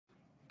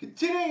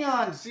Continuing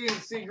on,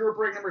 CNC group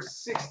break number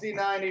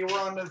 6090. We're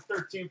on to the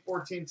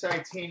 1314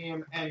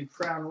 Titanium and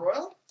Crown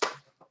Royal.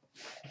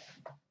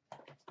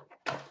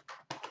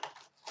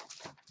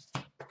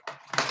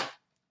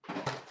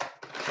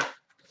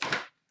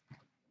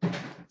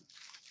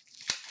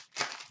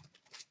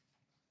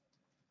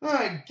 All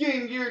right,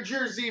 Game Gear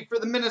jersey for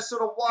the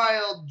Minnesota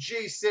Wild,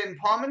 Jason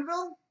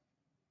Pominville.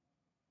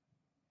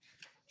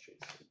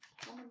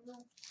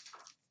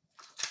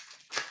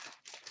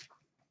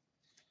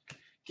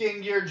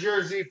 Game Gear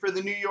jersey for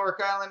the New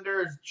York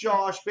Islanders,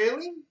 Josh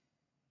Bailey.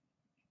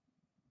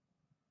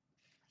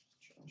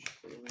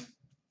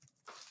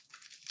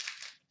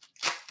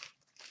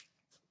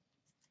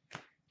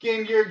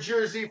 Game Gear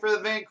jersey for the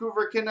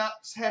Vancouver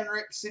Canucks,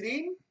 Henrik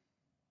Sedin.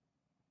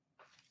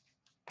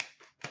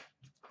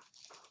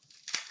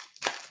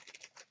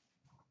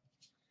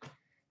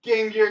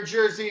 Game Gear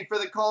jersey for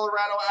the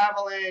Colorado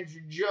Avalanche,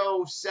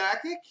 Joe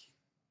Sakic.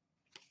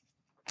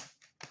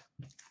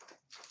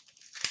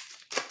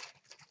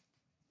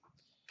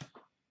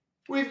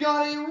 We've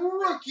got a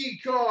rookie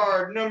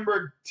card,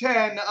 number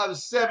 10 of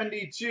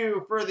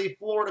 72 for the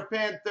Florida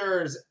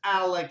Panthers,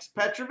 Alex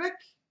Petrovic.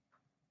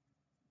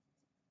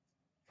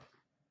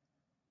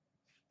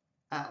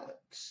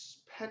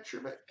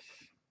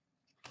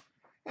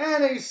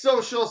 And a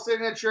social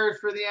signature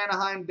for the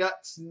Anaheim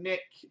Ducks,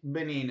 Nick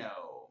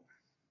Bonino.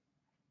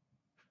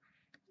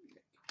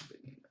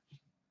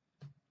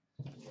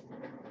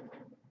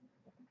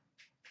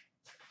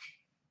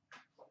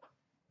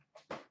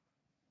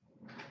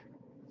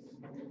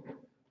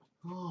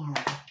 All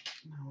right,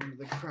 now into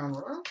the Crown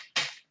Royal.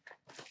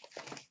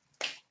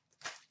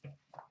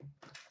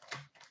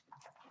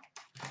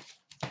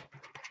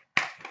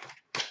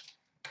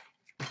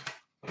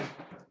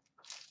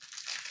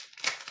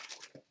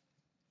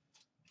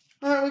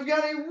 All right, we've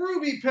got a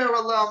ruby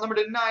parallel, number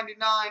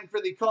 99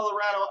 for the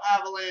Colorado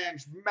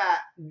Avalanche,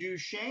 Matt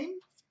Duchene.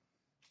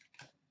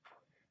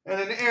 And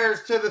an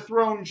heirs to the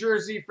throne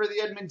jersey for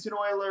the Edmonton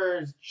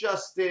Oilers,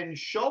 Justin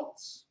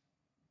Schultz.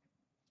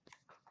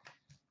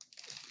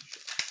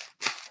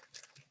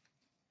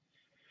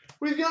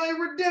 We've got a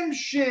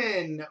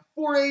redemption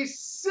for a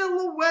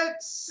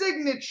silhouette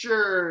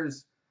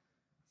signatures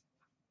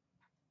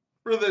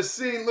for the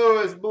St.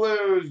 Louis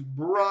Blues,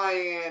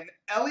 Brian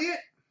Elliott.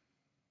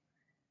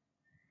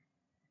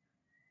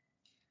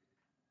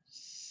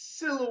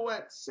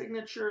 Silhouette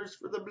signatures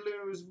for the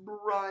Blues,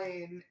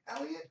 Brian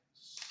Elliott.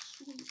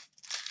 Sweet.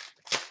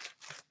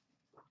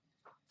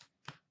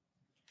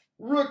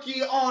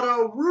 Rookie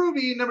auto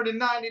ruby, number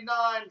 99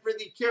 for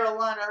the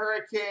Carolina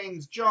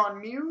Hurricanes, John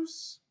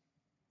Muse.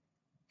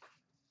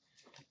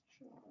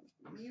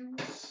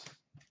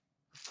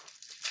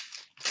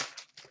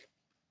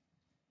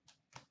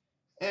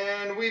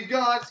 And we've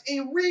got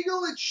a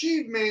Regal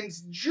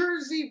Achievements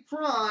Jersey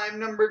Prime,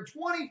 number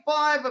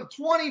 25 of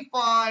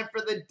 25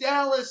 for the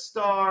Dallas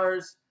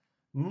Stars,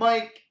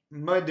 Mike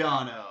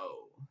Modano.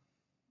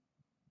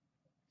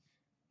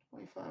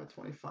 25 of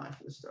 25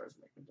 for the Stars,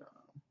 Mike Modano.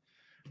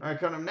 All right,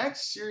 coming up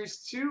next, Series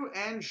 2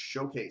 and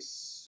Showcase.